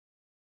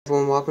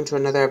Everyone, welcome to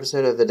another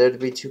episode of the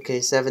WWE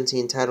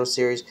 2K17 title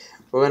series.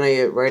 We're going to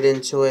get right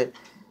into it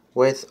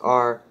with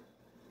our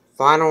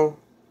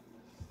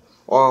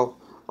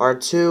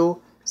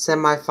two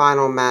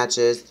semifinal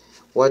matches,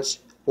 which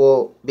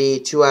will be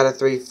 2 out of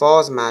 3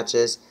 Falls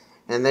matches,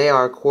 and they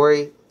are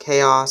Corey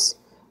Chaos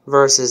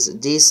versus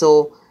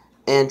Diesel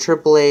and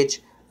Triple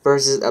H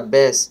versus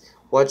Abyss.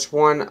 Which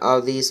two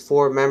of these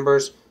four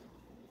members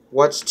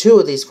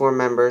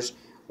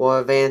will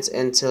advance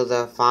into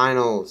the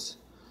finals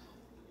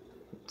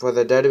for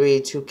the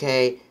WWE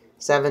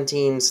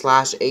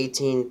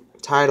 2K17/18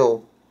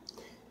 title.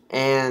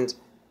 And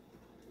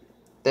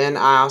then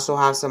I also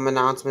have some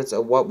announcements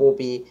of what will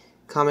be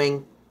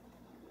coming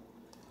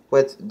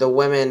with the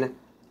women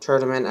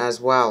tournament as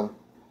well,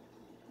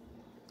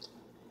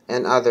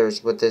 and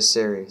others with this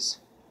series.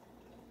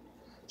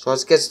 So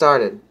let's get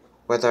started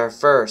with our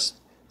first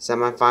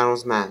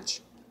semifinals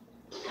match.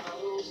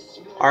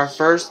 Our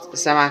first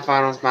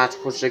semifinals match,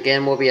 which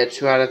again will be a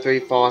 2 out of 3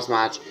 Falls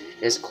match,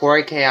 is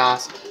Corey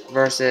Chaos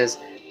versus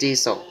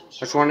Diesel.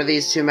 Which one of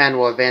these two men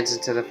will advance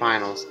into the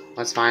finals?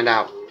 Let's find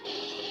out.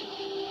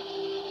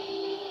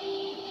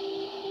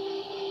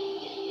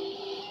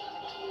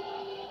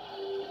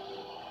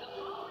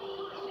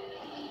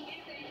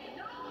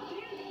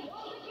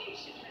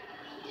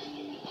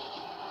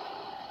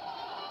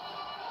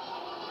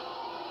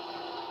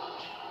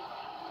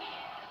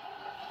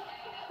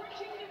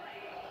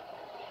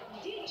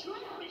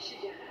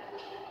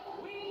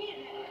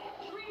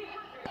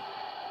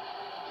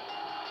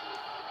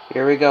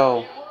 Here we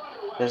go.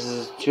 This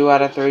is 2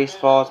 out of 3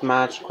 Falls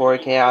match, Corey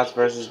Chaos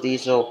versus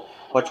Diesel.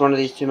 Which one of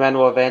these two men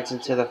will advance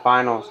into the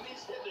finals?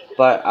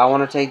 But I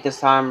want to take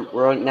this time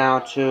right now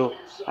to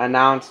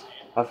announce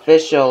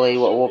officially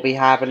what will be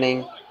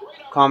happening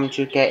come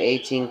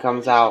 2K18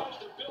 comes out.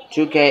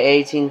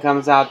 2K18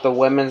 comes out, the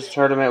women's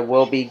tournament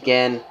will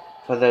begin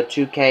for the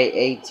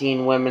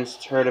 2K18 women's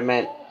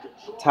tournament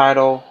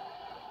title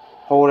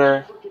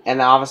holder.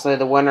 And obviously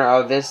the winner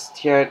of this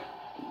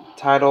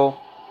title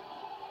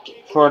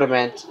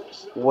tournament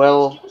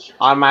will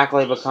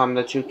automatically become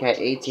the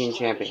 2K18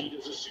 champion.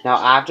 Now,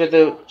 after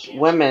the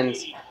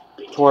women's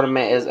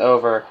tournament is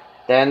over,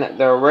 then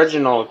the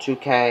original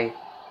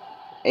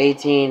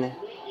 2K18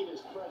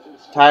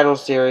 title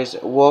series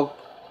will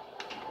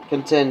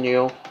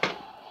continue,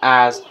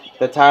 as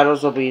the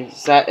titles will be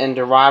set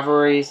into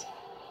rivalries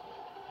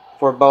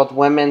for both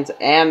women's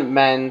and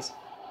men's,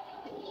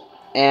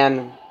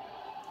 and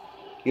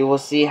you will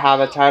see how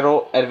the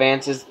title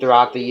advances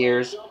throughout the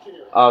years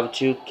of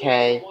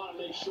 2K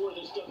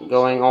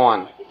going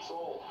on.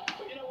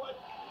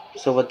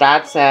 So with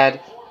that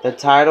said, the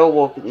title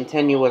will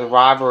continue with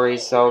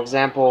rivalries. So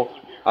example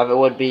of it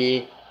would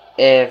be,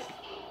 if,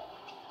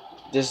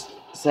 just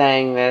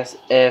saying this,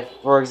 if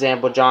for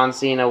example John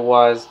Cena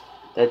was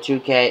the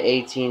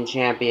 2K18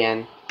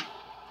 champion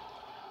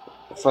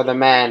for the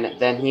men,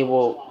 then he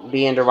will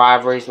be into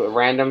rivalries with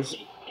random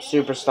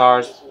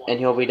superstars, and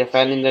he'll be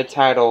defending the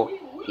title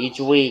each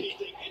week,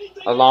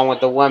 along with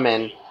the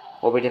women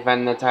will be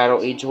defending the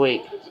title each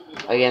week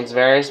against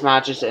various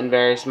matches in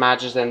various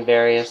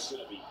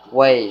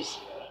ways.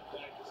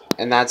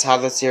 And that's how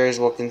the series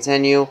will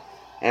continue,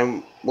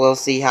 and we'll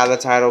see how the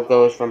title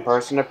goes from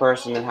person to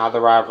person and how the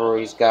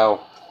rivalries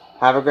go.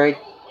 Have a great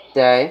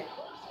day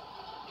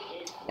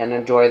and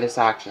enjoy this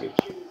action.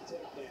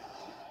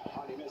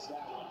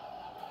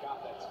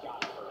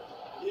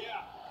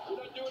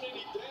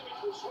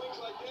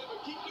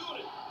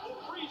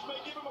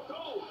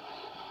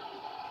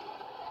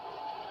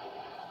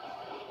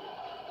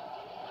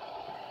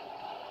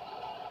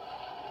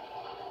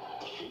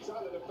 He's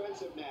on the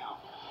defensive now.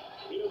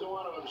 He doesn't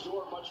want to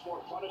absorb much more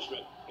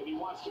punishment if he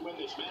wants to win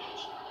this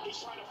match.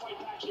 He's trying to fight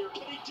back here.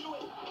 Can he do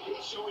it?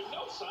 He's showing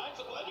no signs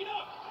of letting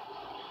up.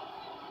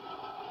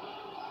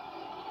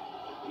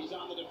 He's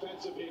on the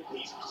defensive here.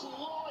 He's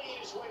clawing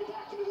his way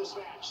back into this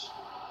match.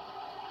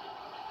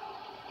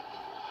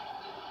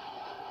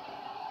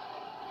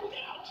 Look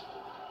out.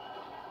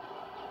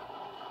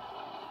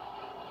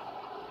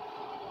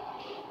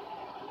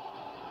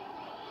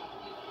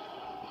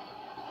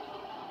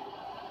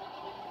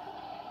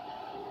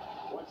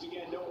 Once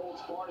again, no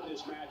holds barred in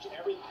this match.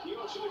 He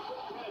goes to the quick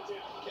pin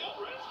attempt. Count,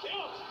 Ref,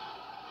 count.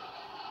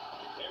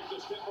 There's the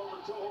step over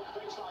toe hold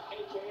face lock,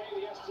 a.k.a.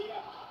 the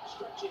STF.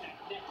 Stretching that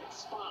neck and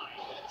spine.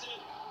 That's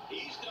it.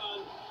 He's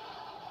done.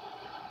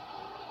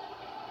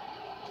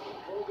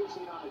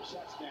 Focusing on the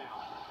chest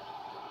now.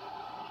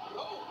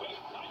 Oh, wait,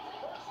 nice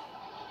reverse.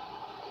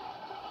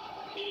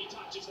 And he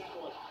touches that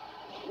one.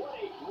 What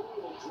a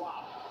brutal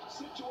drop.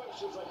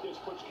 Situations like this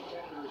push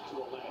competitors to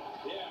a limit.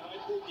 Yeah, I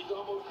think he's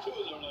almost to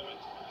their limit.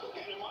 Look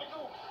at him,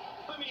 Michael.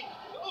 I mean,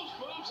 those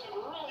moves have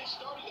really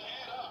started to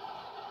add up.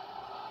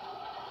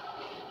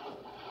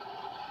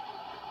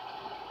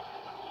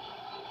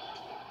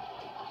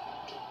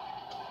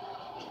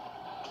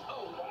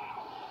 Oh,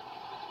 wow.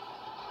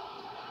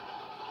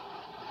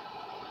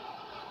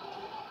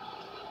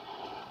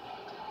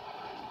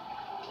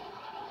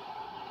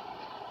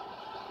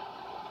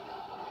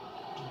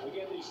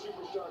 Again, these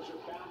superstars are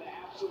bound to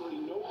have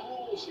absolutely no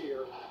rules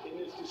here in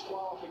this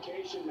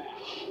disqualification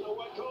match. You know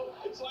what, Cole?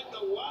 It's like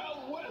the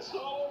Wild West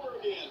all over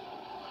again.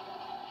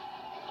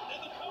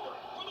 And the cover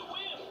for the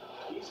win.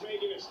 He's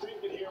making a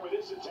statement here with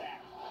this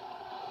attack.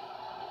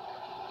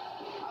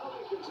 I don't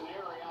think there's an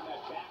area on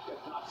that back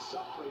that's not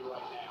suffering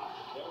right now.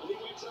 And when he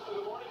wakes up in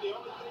the morning, the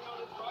only thing on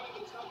his body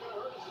that's not going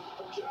to hurt is his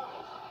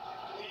pajamas.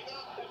 Hang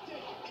on, that's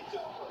it. It's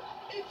over.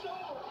 It's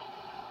over.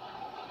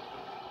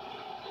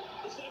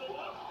 Is that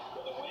enough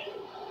for the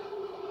win?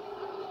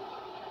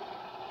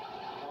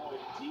 Oh,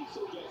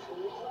 Diesel gets the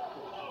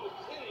level. Oh,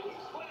 kidding.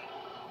 He's flat.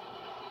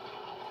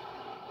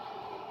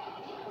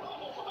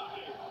 Oh, my.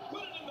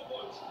 Put it in the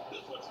books.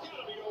 This one's got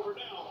to be over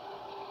now.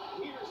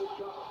 Here's a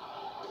cover.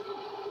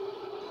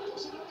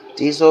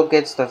 Diesel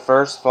gets the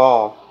first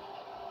fall.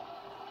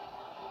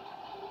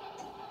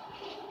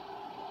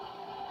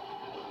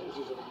 This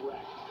is a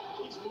wreck.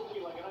 He's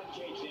moving like an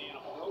uncaged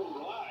animal. Oh,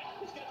 my.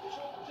 He's got the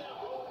shoulders down.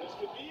 Oh, this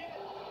could be it.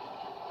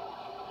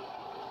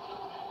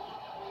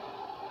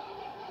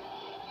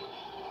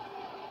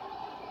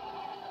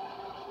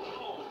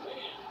 Oh,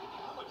 man.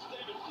 How much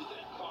damage did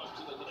that cause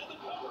to them? And the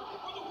cover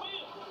for the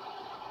win.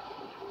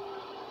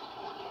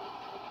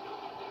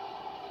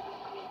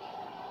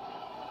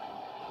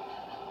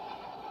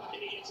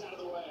 And he gets out of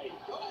the way.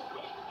 Oh,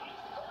 wait.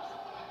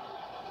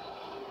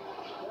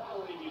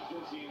 That'll leave you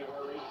dizzy in a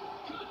hurry.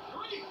 Good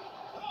grief.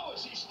 How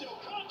is he still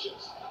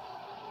conscious?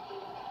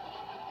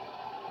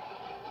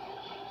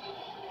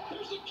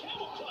 There's the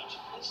camel clutch.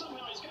 And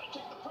somehow he's got to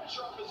take the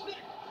pressure off his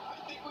neck. I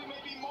think we may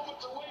be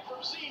moments away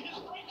from seeing his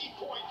breaking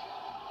point.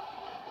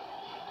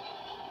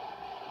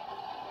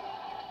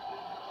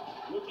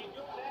 Looking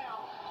good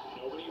now.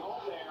 Nobody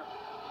home there.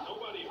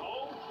 Nobody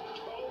home?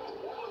 Oh,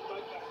 that looks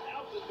like the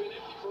house has been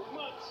empty for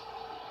months.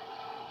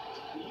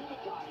 The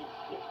Unitari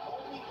can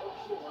only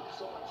absorb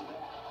so much of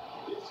that.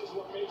 This is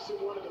what makes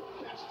him one of the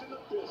best in the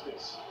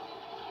business.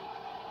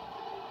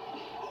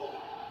 Oh,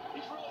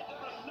 he's really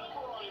done a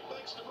number on him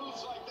thanks to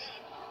moves like that.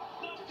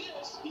 Not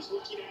this. He's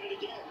looking at it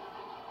again.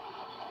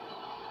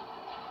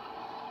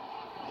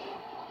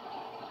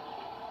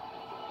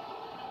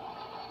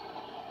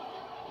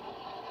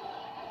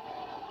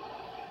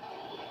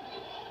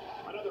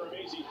 Another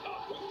amazing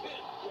quick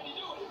pin. Can he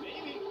do it?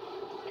 Maybe.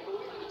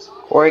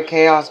 Corey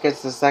Chaos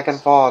gets the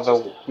second fall.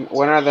 The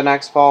winner of the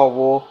next fall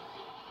will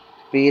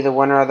be the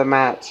winner of the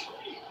match.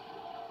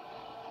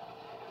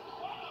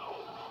 Wow.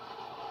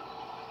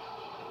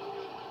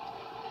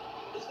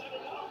 Is that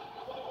enough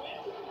for the win?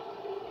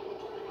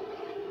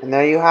 And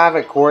there you have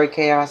it. Corey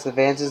Chaos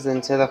advances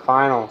into the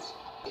finals.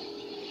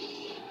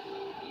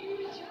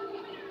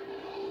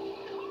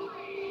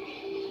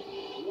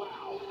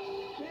 Wow.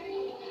 Big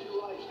win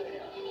right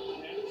there.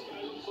 And this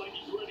guy looks like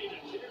he's ready to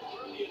tear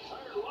through the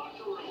entire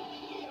locker room.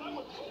 I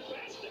would put it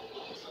past him.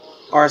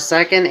 Our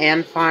second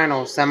and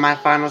final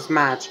semifinals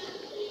match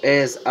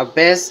is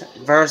Abyss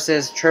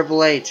versus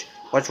Triple H.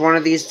 Which one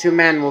of these two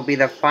men will be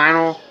the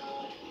final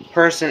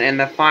person in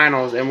the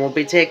finals and will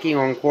be taking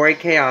on Corey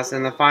Chaos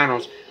in the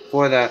finals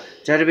for the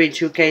WWE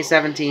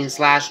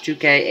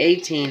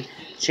 2K17/2K18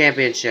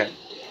 championship.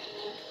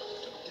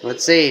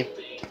 Let's see.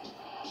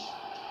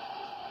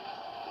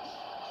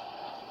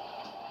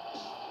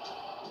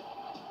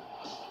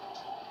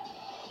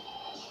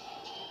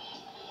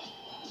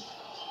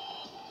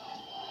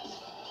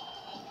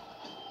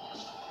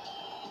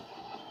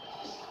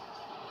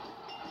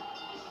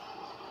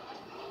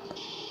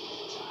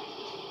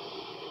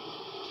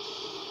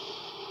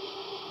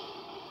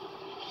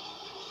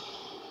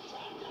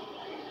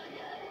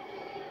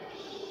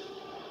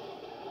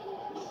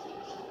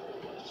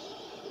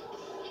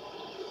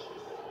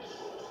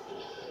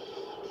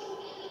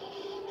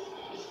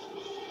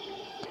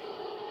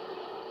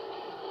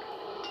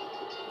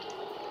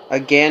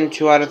 Again,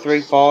 2 out of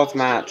 3 falls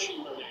match.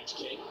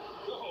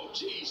 Oh,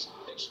 geez.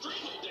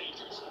 Extremely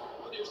dangerous.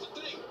 But here's the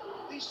thing.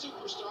 These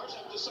superstars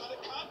have to sign a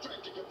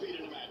contract to compete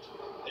in a match.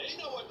 They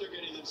know what they're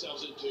getting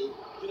themselves into.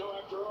 You know,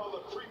 after all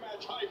the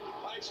pre-match hype,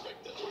 I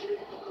expect this one to be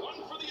one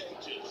for the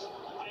ages.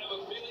 I have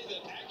a feeling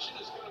that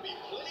action is going to be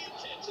plenty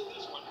intense in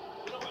this one.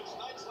 You know, it's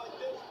nights like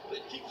this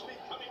that keeps me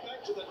coming back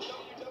to the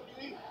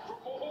WWE for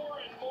more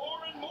and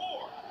more and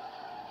more.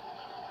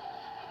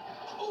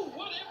 Oh,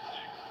 what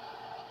impact!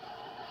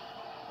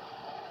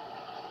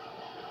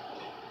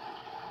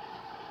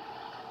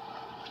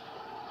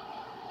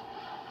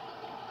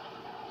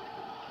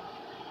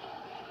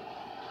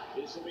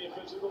 This will be a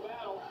physical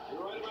battle.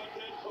 You're right about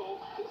that, Cole.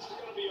 This is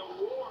going to be a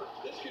war.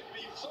 This could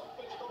be so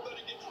physical that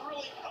it gets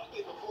really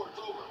ugly before it's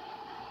over.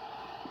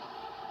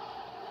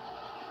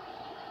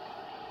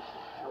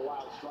 And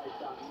Wild Strike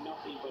found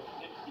nothing but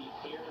empty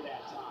air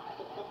that time.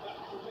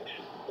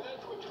 Man,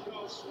 that's what you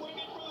call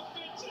swinging for the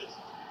fences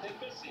and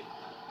missing.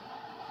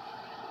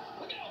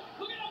 Look out!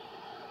 Look out!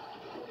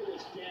 Look at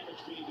this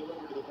damage being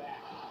delivered to the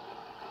back.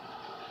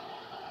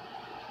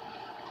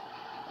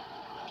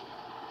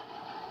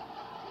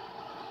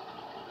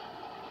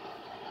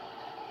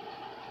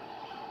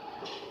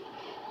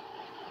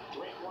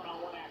 Great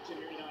one-on-one action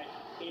here tonight.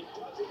 It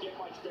doesn't get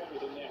much better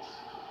than this.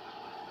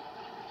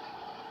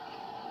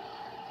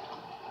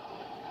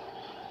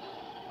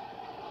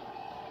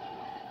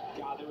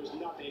 God, there was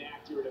nothing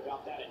accurate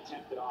about that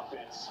attempted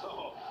offense.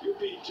 Oh, you're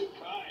being too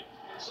kind.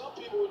 Some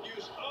people would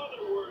use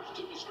other words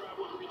to describe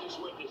what we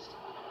just witnessed.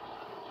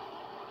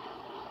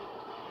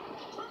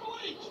 Triple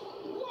H,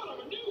 what a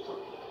maneuver.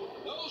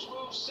 Those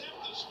moves sent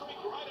the streak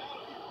right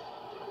out of you.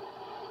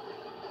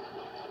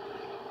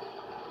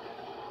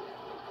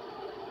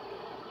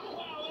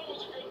 Wow, that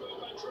was a good move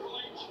by Triple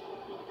H.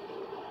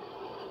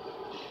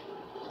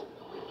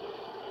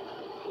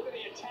 Look at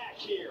the attack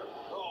here.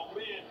 Oh,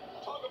 man,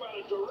 talk about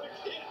a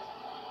direct hit.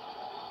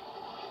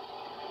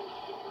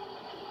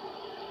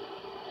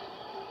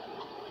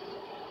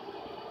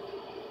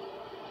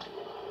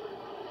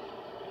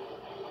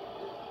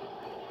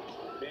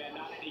 Man,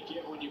 not any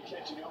give when you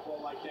catch an elbow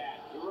like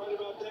that. You're right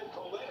about that,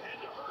 Cole. That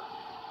had to hurt.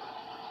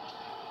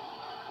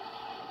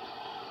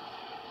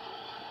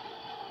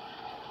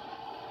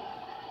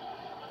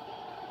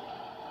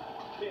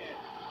 Man,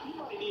 you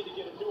might need to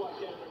get a new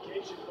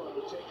identification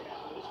photo taken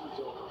after this one's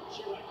over.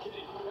 You're not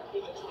kidding. After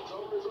this one's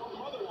over, his own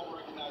mother won't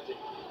recognize him.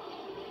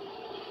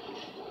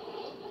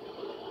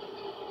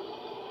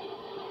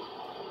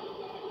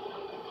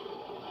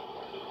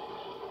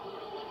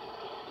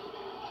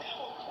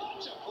 Camel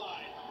clutch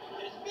applied.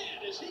 And man,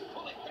 is he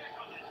pulling back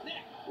on that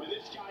neck. When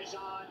this guy's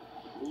on,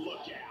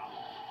 look out.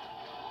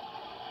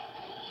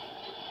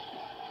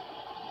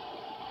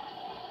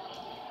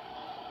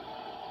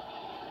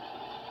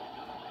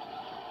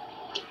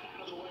 Get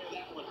out of the way of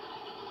that one.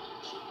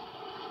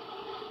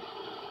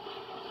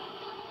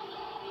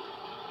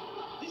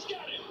 He's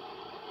got him.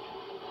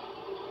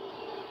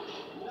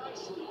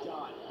 Nicely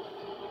done.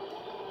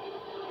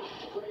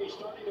 Gray's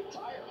starting to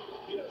tire.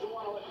 He doesn't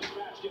want to let this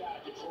match get out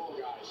of control,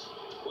 guys.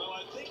 Well,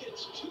 I think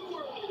it's too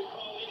early to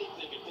call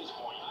anything at this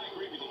point. I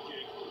agree with you,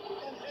 King.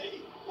 And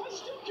hey, I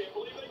still can't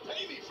believe they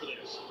pay me for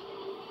this.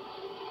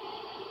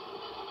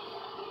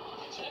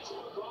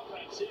 Textbook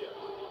offense here.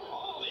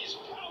 All these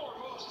power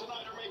moves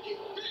tonight are making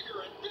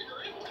bigger and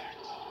bigger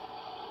impacts.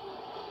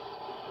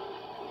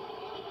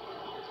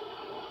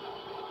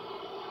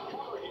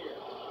 Cover here.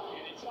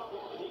 And it's up.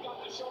 He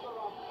got the shoulder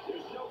up.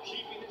 There's no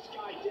keeping this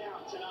guy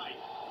down tonight.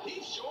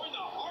 He's showing the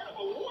heart of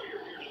a warrior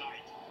here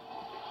tonight.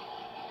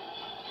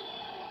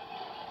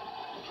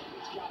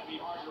 It's got to be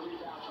hard to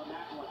rebound from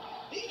that one.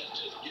 He is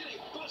just getting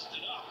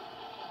busted up.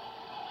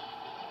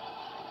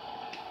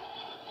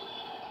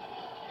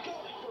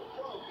 Going for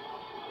broke.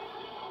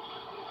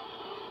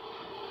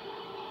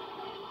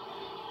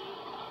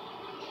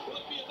 Will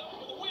it be enough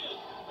for the win?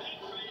 That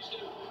phased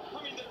him.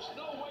 I mean, there's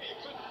no way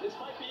it could. This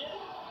might be it.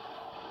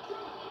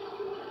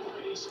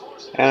 And he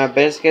scores it. And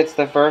Abyss gets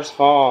the first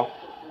fall.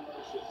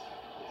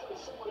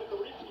 Someone hit the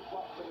repeat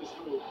button for this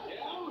move.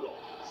 Yeah, brutal.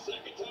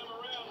 Second time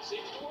around,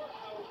 seems to work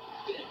though.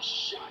 Big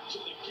shot to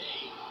the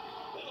game.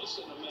 That'll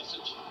send a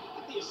message.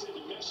 It'd be a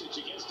sending message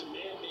against a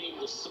man named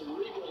the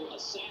Cerebral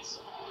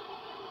Assassin.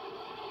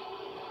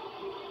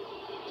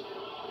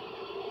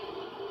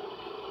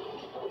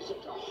 That was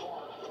such a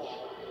hard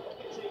fall. That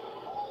can take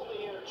all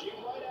the energy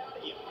right out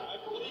of you. I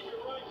believe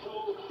you're right,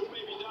 Cole. He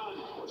may be done.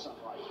 Of course I'm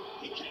right.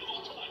 He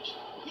camel clutch.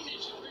 He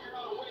needs to figure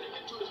out a way to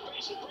get to his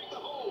base and break the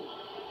hold.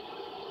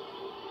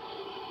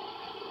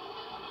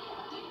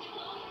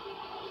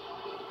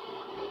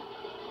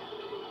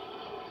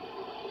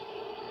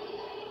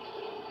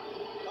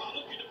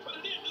 Looking to put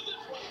an end to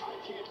this one. I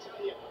can't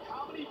tell you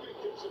how many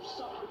victims have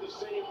suffered the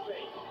same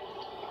fate.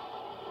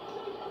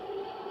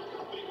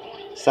 Big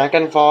point.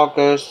 Second fall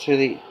goes to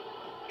the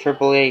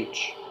Triple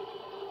H.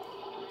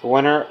 The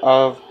winner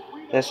of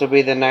this will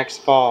be the next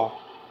fall.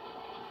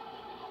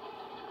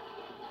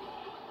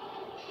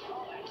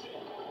 Oh, that's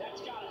it.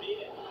 That's got to be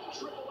it.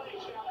 Triple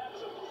H, now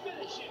that's a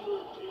finishing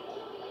move, people.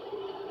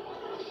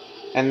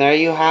 And there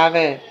you have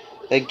it.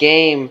 The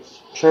game,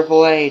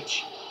 Triple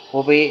H,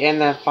 will be in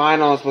the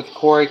finals with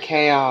Corey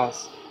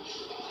Chaos.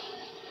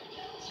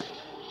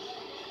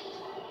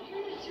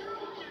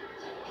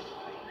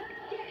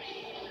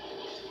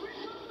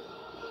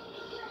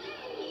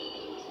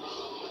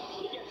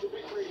 He gets the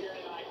victory here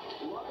tonight.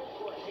 Love it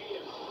or hate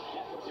him.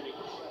 That was an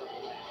incredible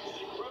match. An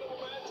incredible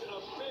match and a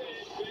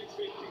big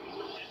victory.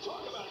 And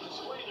talk about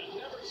displaying a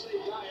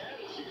never-say-die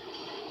attitude.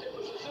 It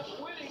was as if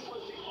winning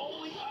was the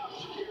only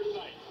option here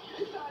tonight.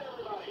 Good night,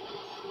 everybody.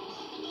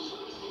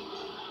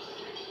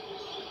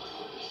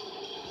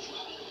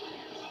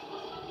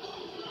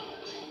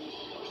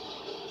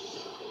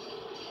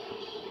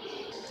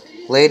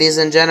 Ladies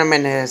and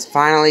gentlemen, it has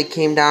finally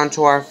came down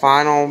to our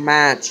final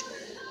match.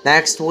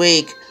 Next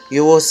week,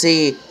 you will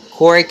see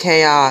Corey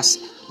Chaos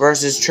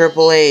versus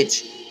Triple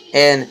H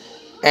in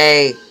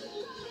a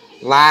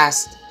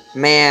last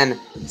man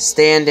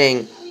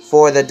standing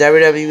for the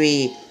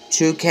WWE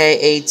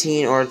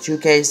 2K18 or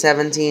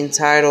 2K17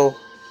 title.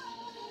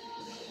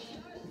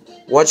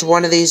 Which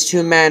one of these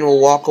two men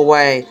will walk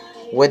away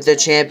with the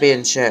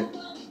championship?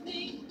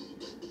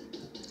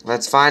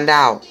 Let's find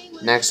out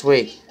next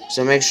week.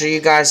 So make sure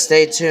you guys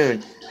stay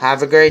tuned.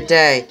 Have a great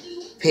day.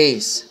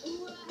 Peace.